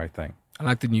paying for the right thing. I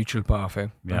like the neutral part of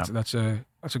it. That's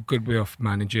a good way of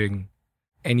managing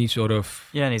any sort of...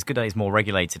 Yeah, and it's good that it's more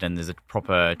regulated and there's a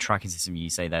proper tracking system.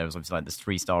 You say there was obviously like this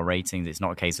 3-star ratings. It's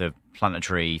not a case of plant a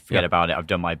tree, forget about it, I've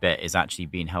done my bit. It's actually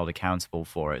being held accountable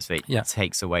for it. So it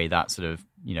takes away that sort of,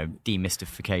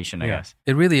 demystification, I guess.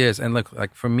 It really is. And look,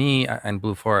 like for me and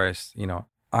Blue Forest,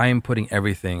 I'm putting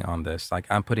everything on this. Like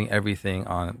I'm putting everything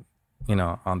on,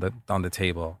 on the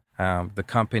table. The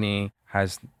company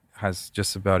has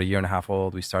just about a year and a half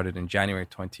old. We started in January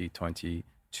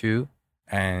 2022.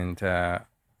 And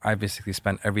I basically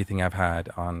spent everything I've had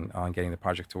on getting the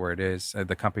project to where it is,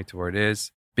 the company to where it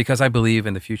is, because I believe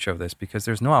in the future of this, because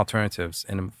there's no alternatives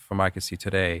from what I can see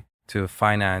today to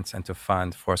finance and to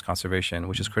fund forest conservation,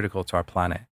 which is critical to our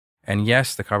planet. And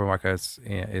yes, the carbon market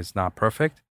is not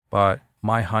perfect, but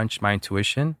my hunch, my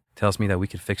intuition tells me that we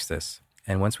can fix this.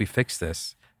 And once we fix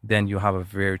this, then you'll have a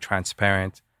very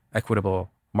transparent, equitable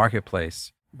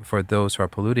marketplace for those who are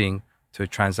polluting to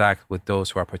transact with those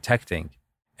who are protecting,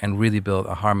 and really build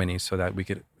a harmony so that we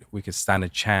could stand a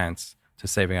chance to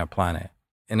saving our planet.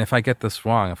 And if I get this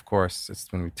wrong, of course, it's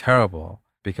going to be terrible,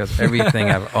 because everything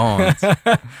I've owned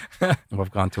will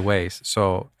have gone to waste.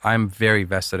 So I'm very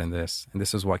vested in this. And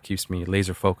this is what keeps me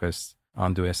laser focused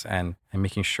on this and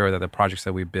making sure that the projects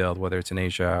that we build, whether it's in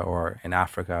Asia or in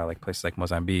Africa, like places like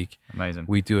Mozambique, amazing,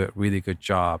 we do a really good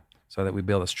job so that we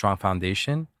build a strong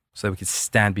foundation so that we can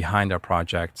stand behind our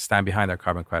project, stand behind our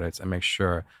carbon credits, and make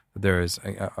sure that there is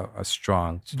a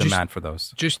strong demand for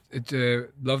those.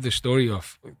 Love the story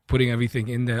of putting everything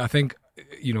in there. I think,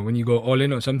 when you go all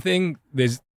in on something,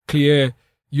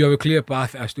 you have a clear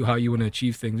path as to how you want to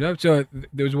achieve things. Right? So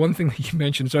there was one thing that you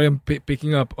mentioned. Sorry, I'm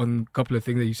picking up on a couple of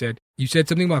things that you said. You said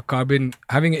something about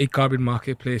having a carbon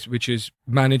marketplace which is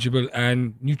manageable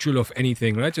and neutral of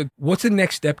anything, right? So what's the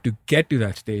next step to get to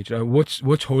that stage? Right?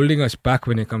 What's holding us back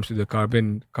when it comes to the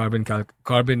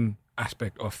carbon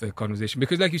aspect of the conversation?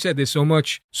 Because like you said, there's so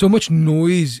much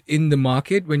noise in the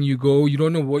market. When you go, you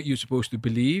don't know what you're supposed to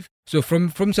believe. So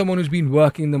from someone who's been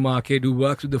working in the market, who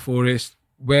works with the forest,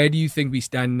 where do you think we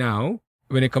stand now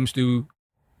when it comes to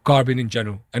carbon in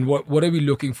general? And what are we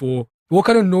looking for? What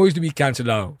kind of noise do we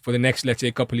cancel out for the next, let's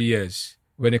say, couple of years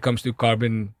when it comes to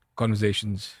carbon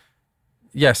conversations?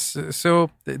 Yes. So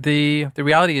the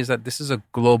reality is that this is a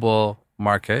global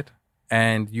market,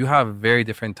 and you have very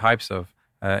different types of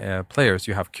players.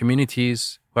 You have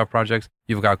communities who have projects.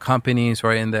 You've got companies who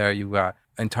are in there. You've got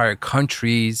entire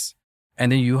countries.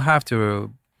 And then you have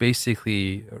to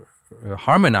basically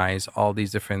harmonize all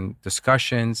these different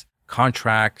discussions,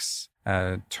 contracts,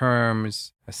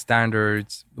 terms,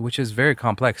 standards, which is very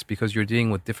complex because you're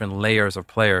dealing with different layers of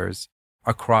players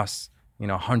across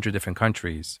 100 different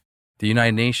countries. The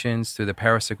United Nations, through the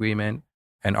Paris Agreement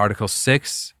and Article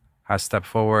 6, has stepped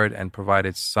forward and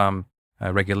provided some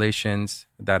regulations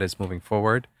that is moving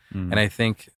forward. And I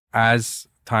think as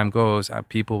time goes,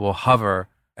 people will hover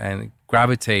and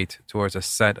gravitate towards a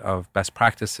set of best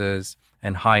practices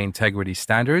and high integrity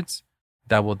standards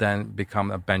that will then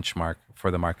become a benchmark for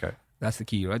the market. That's the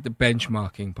key, right? The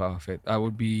benchmarking part of it. That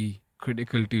would be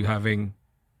critical to having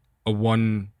a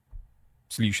one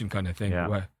solution kind of thing.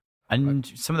 Yeah. And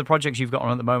some of the projects you've got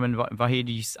on at the moment,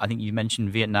 Vahid, I think you mentioned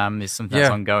Vietnam is something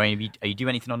that's ongoing. Are you doing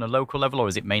anything on a local level, or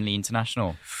is it mainly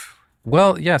international?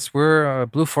 Well, yes,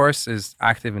 Blue Forest is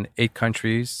active in 8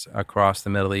 countries across the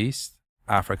Middle East,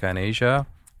 Africa, and Asia.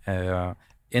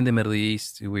 In the Middle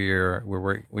East,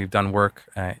 we've done work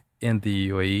in the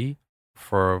UAE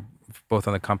for both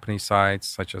on the company sides,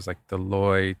 such as like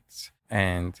Deloitte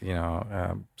and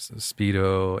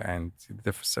Speedo and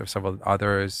several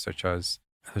others, such as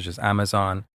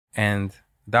Amazon. And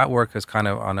that work is kind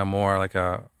of on a more like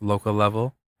a local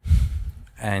level.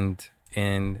 And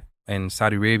in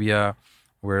Saudi Arabia,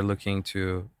 we're looking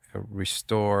to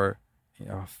restore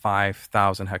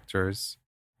 5,000 hectares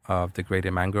of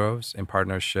degraded mangroves in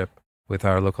partnership with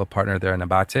our local partner there,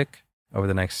 Nabatic, over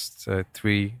the next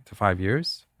 3 to 5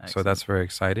 years. Excellent. So that's very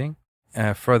exciting.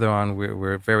 Further on,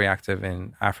 we're very active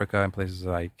in Africa in places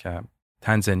like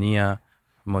Tanzania,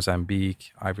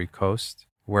 Mozambique, Ivory Coast,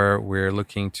 where we're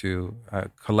looking to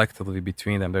collectively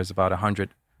between them, there's about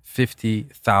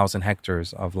 150,000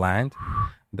 hectares of land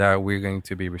that we're going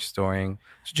to be restoring.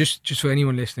 So just for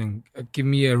anyone listening, give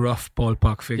me a rough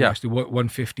ballpark figure as to what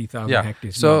 150,000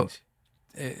 hectares means.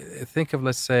 Think of,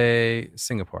 let's say,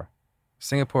 Singapore.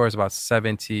 Singapore is about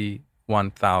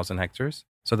 71,000 hectares.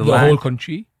 So the land, whole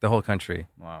country? The whole country.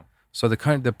 Wow. So the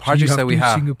projects that we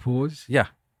have. Singapore's? Yeah.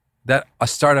 That a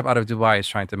startup out of Dubai is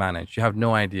trying to manage. You have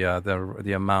no idea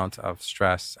the amount of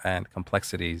stress and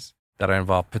complexities that are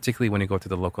involved, particularly when you go to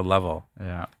the local level.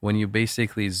 Yeah. When you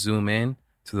basically zoom in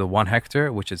to the 1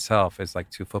 hectare, which itself is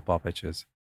like 2 football pitches,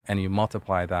 and you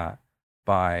multiply that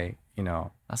by,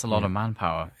 that's a lot of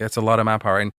manpower. It's a lot of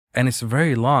manpower. And it's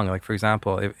very long. Like, for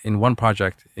example, in one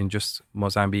project in just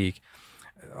Mozambique,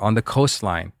 on the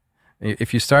coastline,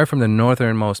 if you start from the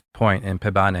northernmost point in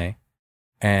Pebane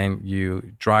and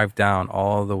you drive down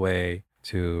all the way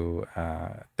to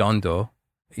Dondo,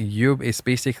 it's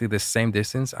basically the same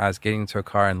distance as getting into a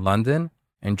car in London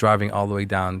and driving all the way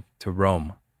down to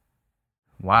Rome.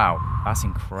 Wow, that's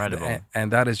incredible.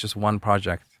 And that is just one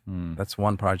project. That's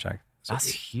one project. So that's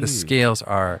huge. The scales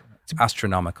are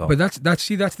astronomical. But that's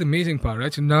the amazing part,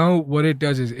 right? So now what it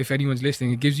does is, if anyone's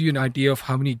listening, it gives you an idea of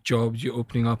how many jobs you're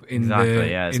opening up in the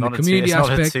community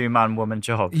aspect. It's not a 2-man woman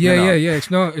job. Yeah.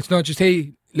 It's not just,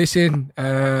 hey, listen,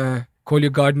 call your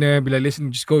gardener, be like,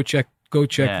 listen, just go check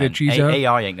the trees out.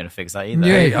 AI ain't going to fix that either.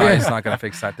 AI is not going to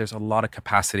fix that. There's a lot of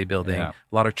capacity building, a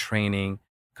lot of training,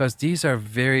 because these are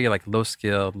very like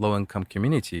low-skilled, low-income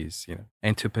communities,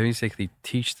 and to basically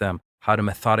teach them how to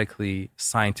methodically,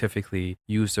 scientifically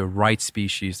use the right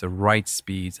species, the right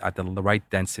speeds at the right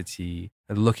density,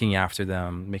 looking after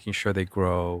them, making sure they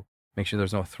grow, make sure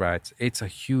there's no threats. It's a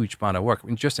huge amount of work,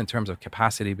 just in terms of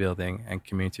capacity building and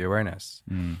community awareness.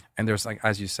 And there's like,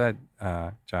 as you said,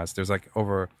 Jazz, there's like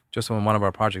just on one of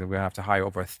our projects, we have to hire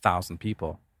over 1,000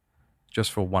 people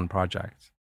just for one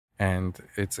project. And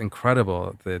it's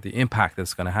incredible the impact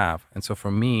it's going to have. And so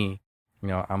for me,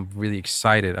 I'm really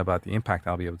excited about the impact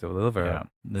I'll be able to deliver. Yeah.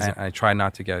 And I try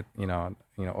not to get,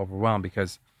 overwhelmed,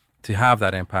 because to have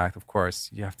that impact, of course,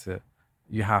 you have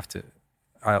to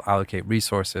allocate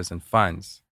resources and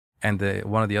funds. And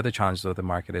one of the other challenges of the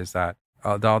market is that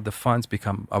all the funds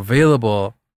become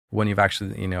available when you've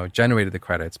actually, generated the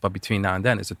credits. But between now and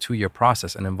then, it's a 2-year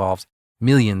process and involves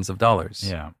millions of dollars.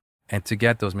 Yeah. And to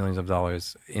get those millions of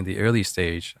dollars in the early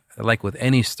stage, like with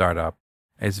any startup,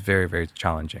 is very, very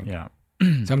challenging. Yeah.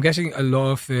 So I'm guessing a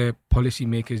lot of the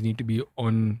policymakers need to be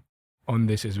on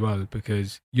this as well,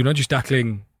 because you're not just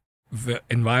tackling the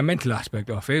environmental aspect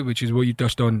of it, which is what you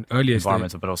touched on earlier.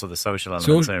 But also the social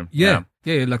element too. Yeah,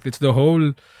 like it's the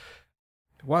whole.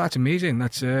 Wow, that's amazing.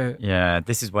 This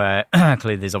is where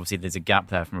clearly there's a gap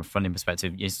there from a funding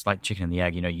perspective. It's like chicken and the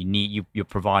egg. You're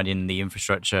providing the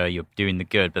infrastructure, you're doing the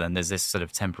good, but then there's this sort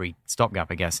of temporary stopgap,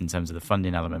 I guess, in terms of the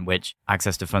funding element, which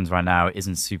access to funds right now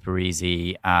isn't super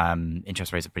easy.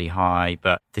 Interest rates are pretty high,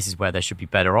 but this is where there should be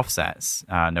better offsets.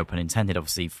 No pun intended,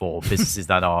 obviously, for businesses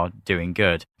that are doing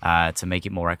good, to make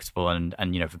it more equitable, and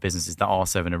for businesses that are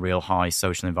serving a real high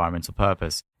social and environmental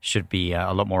purpose, should be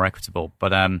a lot more equitable.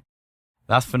 But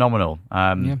that's phenomenal.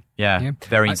 Very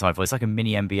insightful. It's like a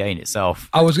mini MBA in itself.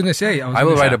 I was going to say, I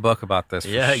will write a book about this.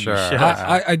 For sure.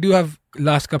 I do have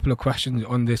last couple of questions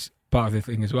on this part of the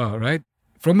thing as well, right?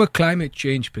 From a climate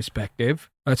change perspective,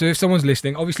 so if someone's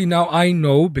listening, obviously now I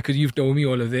know, because you've told me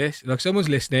all of this, like someone's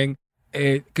listening,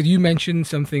 because you mentioned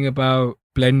something about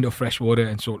blend of fresh water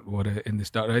and salt water in the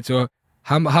start, right? So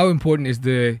how important is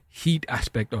the heat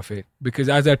aspect of it? Because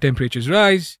as our temperatures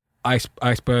rise,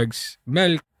 icebergs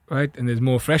melt, right? And there's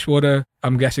more fresh water.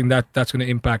 I'm guessing that's going to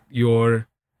impact your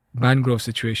mangrove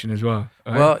situation as well,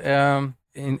 right? Well,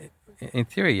 in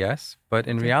theory, yes, but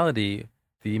in reality,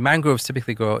 the mangroves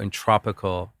typically grow in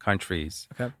tropical countries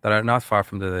that are not far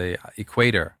from the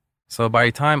equator. So by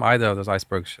the time either of those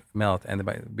icebergs melt, and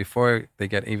before they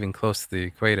get even close to the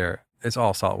equator, it's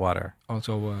all salt water.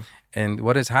 And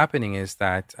what is happening is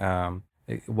that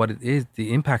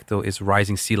the impact though is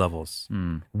rising sea levels.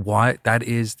 That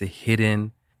is the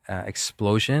hidden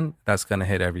explosion that's going to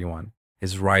hit everyone,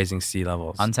 is rising sea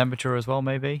levels. And temperature as well,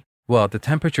 maybe? Well, the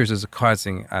temperatures is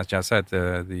causing, as Jas said,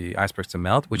 the icebergs to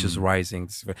melt, which is rising.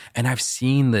 And I've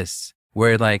seen this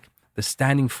where like the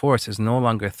standing forest is no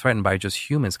longer threatened by just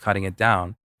humans cutting it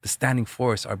down. The standing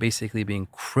forests are basically being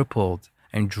crippled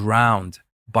and drowned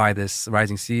by this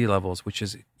rising sea levels, which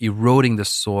is eroding the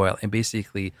soil and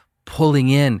basically pulling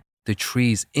in the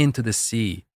trees into the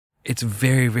sea. It's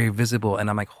very, very visible. And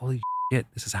I'm like, holy shit,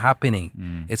 this is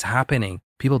happening. It's happening.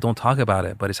 People don't talk about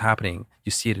it, but it's happening.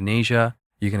 You see it in Asia.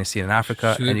 You're going to see it in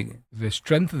Africa. So the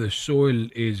strength of the soil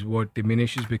is what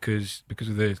diminishes because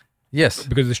of the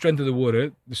the strength of the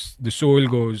water. The soil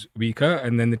goes weaker,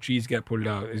 and then the trees get pulled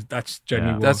out. That's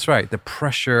generally what. That's right. The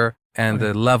pressure and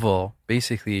the level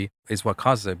basically is what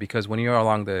causes it. Because when you're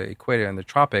along the equator and the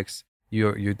tropics,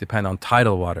 you depend on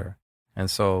tidal water,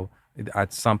 and so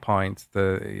at some point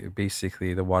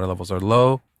the water levels are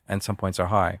low, and some points are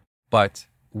high. But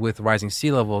with rising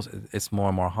sea levels, it's more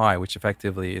and more high, which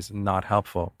effectively is not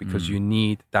helpful because you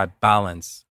need that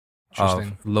balance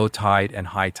of low tide and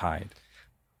high tide.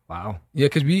 Wow. Yeah,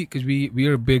 because we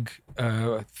are a big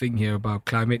thing here about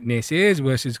climate naysayers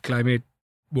versus climate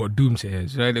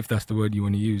doomsayers, right? If that's the word you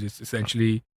want to use. It's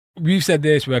essentially, we've said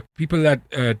this, where people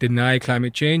that deny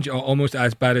climate change are almost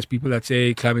as bad as people that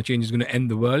say climate change is going to end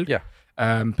the world. Yeah.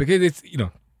 Because it's,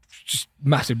 just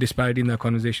massive disparity in that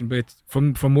conversation. But it's,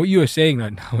 from what you are saying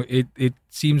right now, it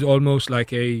seems almost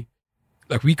like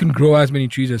we can grow as many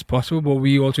trees as possible, but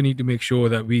we also need to make sure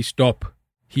that we stop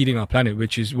heating our planet,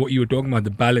 which is what you were talking about, the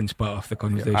balance part of the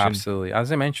conversation. Yeah, absolutely.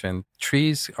 As I mentioned,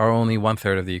 trees are only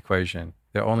 1/3 of the equation.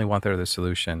 They're only 1/3 of the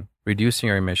solution. Reducing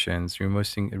our emissions,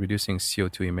 reducing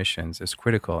CO2 emissions is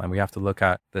critical. And we have to look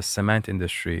at the cement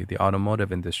industry, the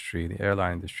automotive industry, the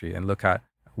airline industry, and look at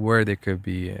where there could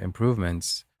be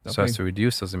improvements so as to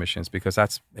reduce those emissions, because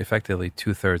that's effectively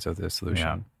 2/3 of the solution.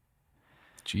 Yeah.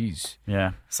 Jeez.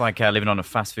 Yeah. It's like living on a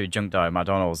fast food junk diet at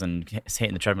McDonald's and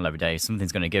hitting the treadmill every day.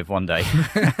 Something's going to give one day.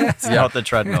 It's not the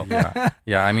treadmill.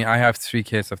 Yeah. I mean, I have 3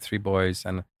 kids, I have 3 boys,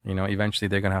 and eventually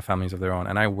they're going to have families of their own,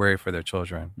 and I worry for their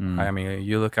children. I mean,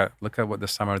 you look at what the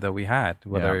summer that we had,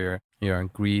 whether you're in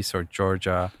Greece or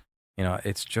Georgia,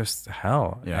 it's just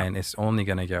hell, and it's only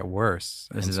going to get worse.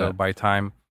 By the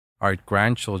time our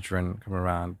grandchildren come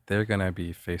around, they're going to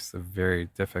be faced with very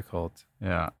difficult,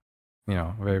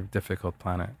 very difficult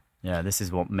planet. Yeah, this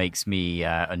is what makes me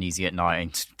uneasy at night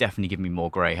and definitely give me more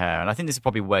grey hair. And I think this is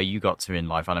probably where you got to in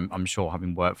life. And I'm sure,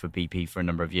 having worked for BP for a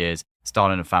number of years,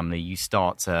 starting a family, you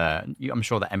start to, I'm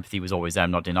sure that empathy was always there, I'm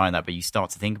not denying that, but you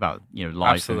start to think about,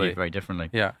 life very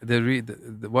differently. Yeah,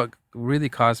 what really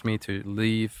caused me to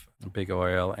leave big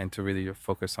oil and to really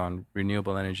focus on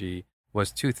renewable energy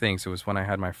was 2 things. It was when I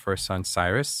had my first son,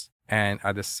 Cyrus, and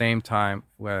at the same time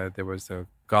where there was the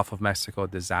Gulf of Mexico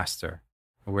disaster,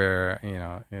 where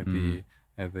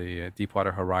the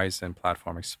Deepwater Horizon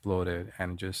platform exploded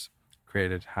and just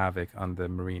created havoc on the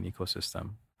marine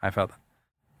ecosystem. I felt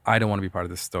I don't want to be part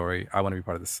of this story. I want to be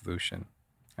part of the solution,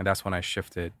 and that's when I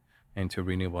shifted into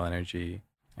renewable energy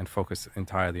and focused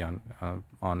entirely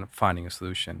on finding a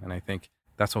solution. And I think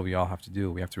that's what we all have to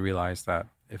do. We have to realize that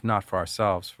if not for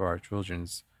ourselves, for our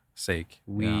children's sake,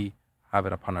 we have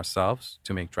it upon ourselves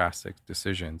to make drastic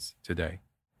decisions today.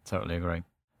 Totally agree.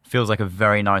 Feels like a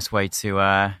very nice way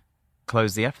to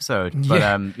close the episode. But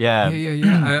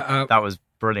that was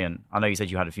brilliant. I know you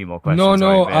said you had a few more questions.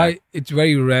 No, it's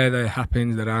very rare that it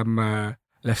happens that I'm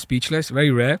left speechless.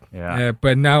 Very rare. Yeah.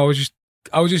 But now I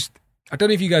don't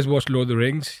know if you guys watched Lord of the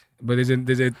Rings, but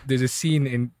there's a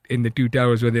scene in the 2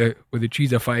 towers where the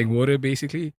trees are fighting water,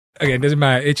 basically. Again, it doesn't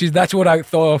matter. It's just, that's what I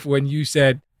thought of when you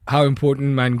said how important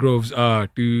mangroves are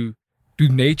to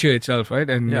nature itself, right?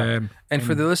 And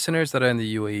for the listeners that are in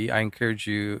the UAE, I encourage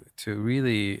you to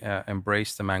really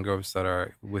embrace the mangroves that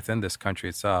are within this country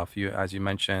itself. As you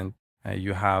mentioned,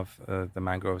 you have the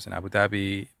mangroves in Abu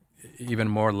Dhabi. Even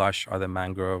more lush are the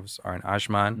mangroves are in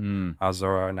Ajman, Al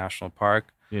Zora National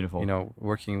Park. Beautiful.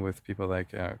 Working with people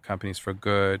like Companies for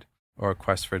Good or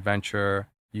Quest for Adventure,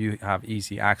 you have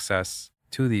easy access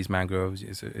to these mangroves.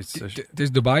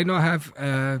 Does Dubai not have?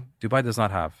 Dubai does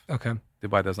not have. Okay.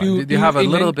 Dubai does not. Do you have a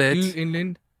little bit?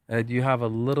 Inland? Do you have a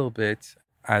little bit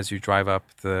as you drive up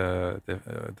the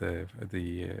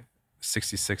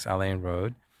 66 Al Ain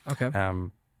Road? Okay.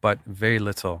 But very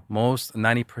little.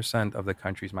 90% of the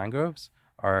country's mangroves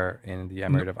are in the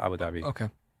Emirate of Abu Dhabi.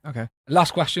 Okay.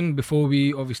 Last question before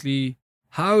we obviously.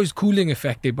 How is cooling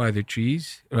affected by the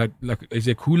trees? Right, like is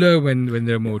it cooler when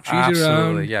there are more trees around?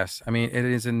 Absolutely, yes. I mean, it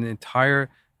is an entire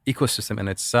ecosystem in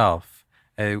itself.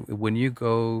 When you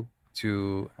go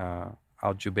to Al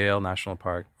Jubail National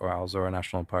Park or Al Zora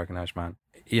National Park in Ajman,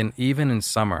 even in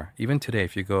summer, even today,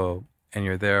 if you go and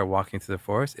you're there walking through the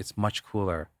forest, it's much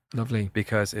cooler. Lovely,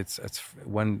 because it's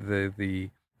when the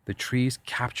trees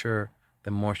capture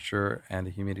the moisture and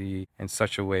the humidity in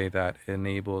such a way that it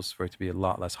enables for it to be a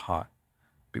lot less hot.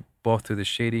 Both through the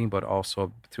shading, but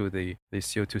also through the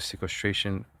CO2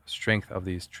 sequestration strength of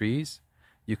these trees,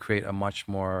 you create a much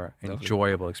more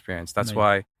enjoyable experience. That's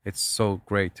why it's so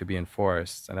great to be in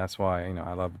forests, and that's why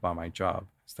I love about my job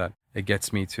is that it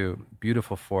gets me to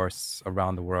beautiful forests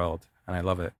around the world, and I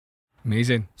love it.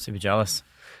 Amazing. Super jealous.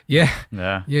 Yeah.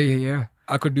 Yeah.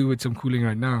 I could do with some cooling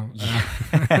right now. Yeah,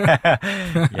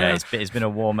 it's been a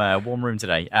warm room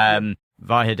today.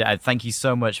 Vahid, thank you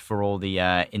so much for all the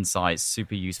insights.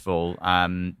 Super useful.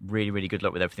 Really, really good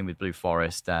luck with everything with Blue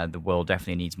Forest. The world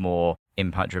definitely needs more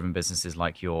impact-driven businesses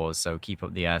like yours. So keep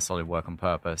up the solid work on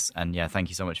purpose. And yeah, thank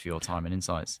you so much for your time and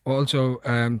insights. Also,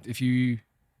 if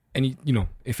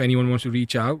anyone wants to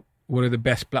reach out, what are the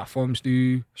best platforms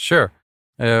to? Sure.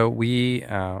 We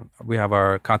have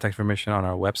our contact information on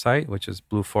our website, which is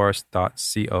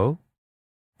blueforest.co.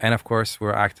 And of course,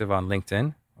 we're active on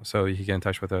LinkedIn. So you can get in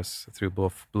touch with us through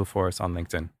Blue Forest on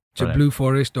LinkedIn. So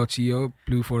blueforest.co,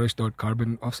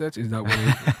 blueforest.carbon offsets, is that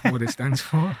what it stands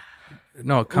for?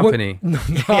 No, company.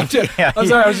 I'm sorry,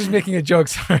 I was just making a joke,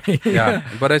 sorry. Yeah,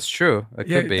 but it's true. It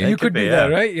could be. You could be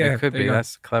that, right? Yeah, it could be.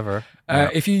 That's clever.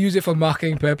 If you use it for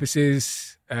marketing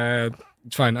purposes,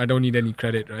 it's fine. I don't need any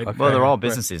credit, right? Okay. Well, there are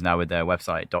businesses now with their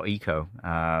website .eco.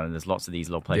 There's lots of these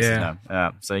little places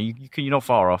now. So you're not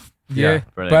far off. Yeah.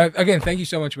 But again, thank you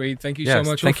so much, Wade. Thank you so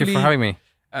much. Thank you for having me.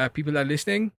 People that are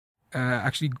listening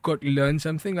actually got to learn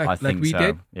something I think we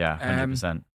did. Yeah,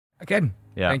 100%. Again,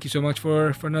 thank you so much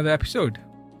for another episode.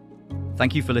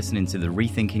 Thank you for listening to the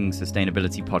Rethinking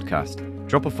Sustainability podcast.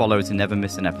 Drop a follow to never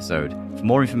miss an episode. For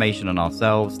more information on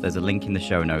ourselves, there's a link in the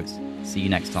show notes. See you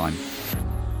next time.